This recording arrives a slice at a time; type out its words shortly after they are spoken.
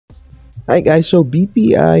Hi guys, so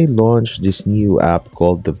BPI launched this new app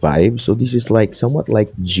called the VYBE. So this is like somewhat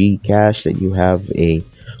like Gcash, that you have a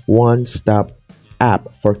one-stop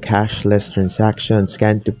app for cashless transactions,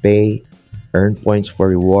 scan to pay, earn points for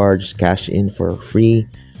rewards, cash in for free.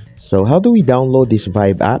 So how do we download this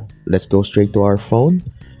VYBE app? Let's go straight to our phone.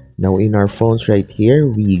 Now in our phones right here,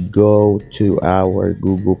 we go to our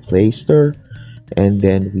Google Play Store and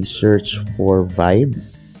then we search for VYBE.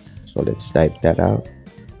 So let's type that out.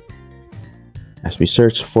 As we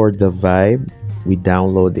search for the VYBE, we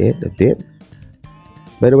download it a bit.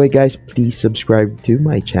 By the way guys, please subscribe to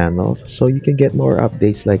my channel so you can get more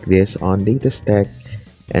updates like this on latest tech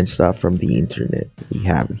and stuff from the internet we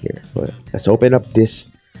have here. So let's open up this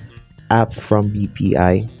app from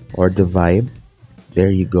BPI or the VYBE. There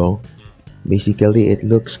you go. Basically, it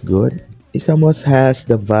looks good. It almost has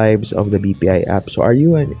the vibes of the BPI app. So are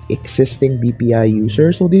you an existing BPI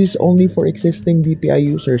user? So this is only for existing BPI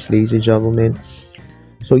users, ladies and gentlemen.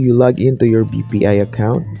 So you log into your BPI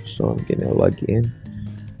account. So I'm gonna log in.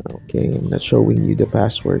 Okay, I'm not showing you the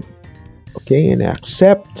password. Okay, and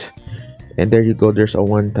accept. And there you go. There's a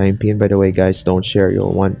one-time pin. By the way, guys, don't share your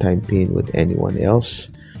one-time pin with anyone else.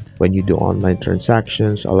 When you do online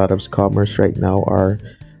transactions, a lot of scammers right now are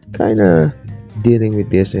kind of dealing with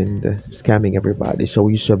this and scamming everybody. So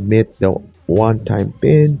you submit the one-time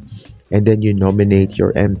pin and then you nominate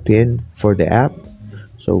your MPIN for the app.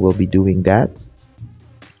 So we'll be doing that.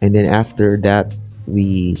 And then after that,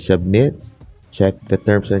 we submit, check the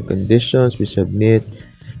terms and conditions, we submit.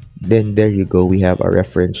 Then there you go, we have a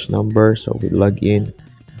reference number. So we log in,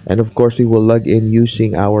 and of course we will log in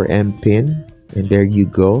using our MPIN. And there you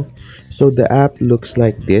go. So the app looks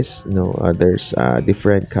like this. There's a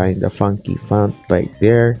different kind of funky font right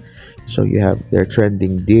there. So you have their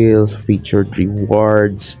trending deals, featured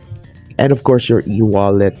rewards, and of course your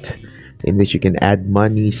e-wallet, in which you can add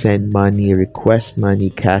money, send money, request money,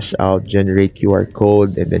 cash out, generate QR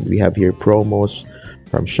code. And then we have here promos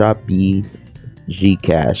from Shopee,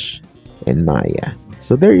 Gcash, and Maya.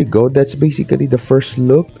 So there you go. That's basically the first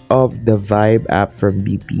look of the VYBE app from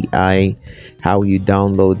BPI, how you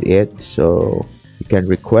download it. So you can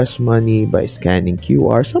request money by scanning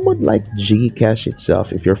QR, somewhat like Gcash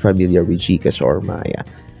itself, if you're familiar with Gcash or Maya.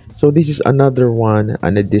 So this is another one,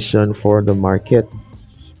 an addition for the market.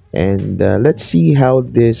 And let's see how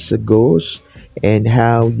this goes and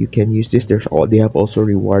how you can use this. They have also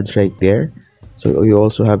rewards right there. So you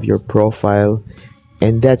also have your profile.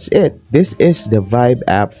 And that's it. This is the VYBE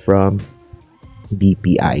app from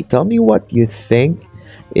BPI. Tell me what you think.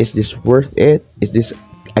 Is this worth it? Is this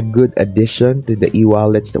a good addition to the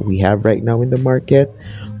e-wallets that we have right now in the market?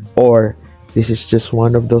 Or this is just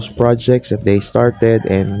one of those projects that they started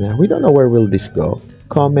and we don't know where will this go?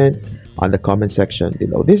 Comment on the comment section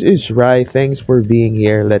below. This is Rye. Thanks for being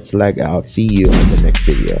here. Let's lag out. See you in the next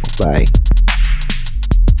video. Bye.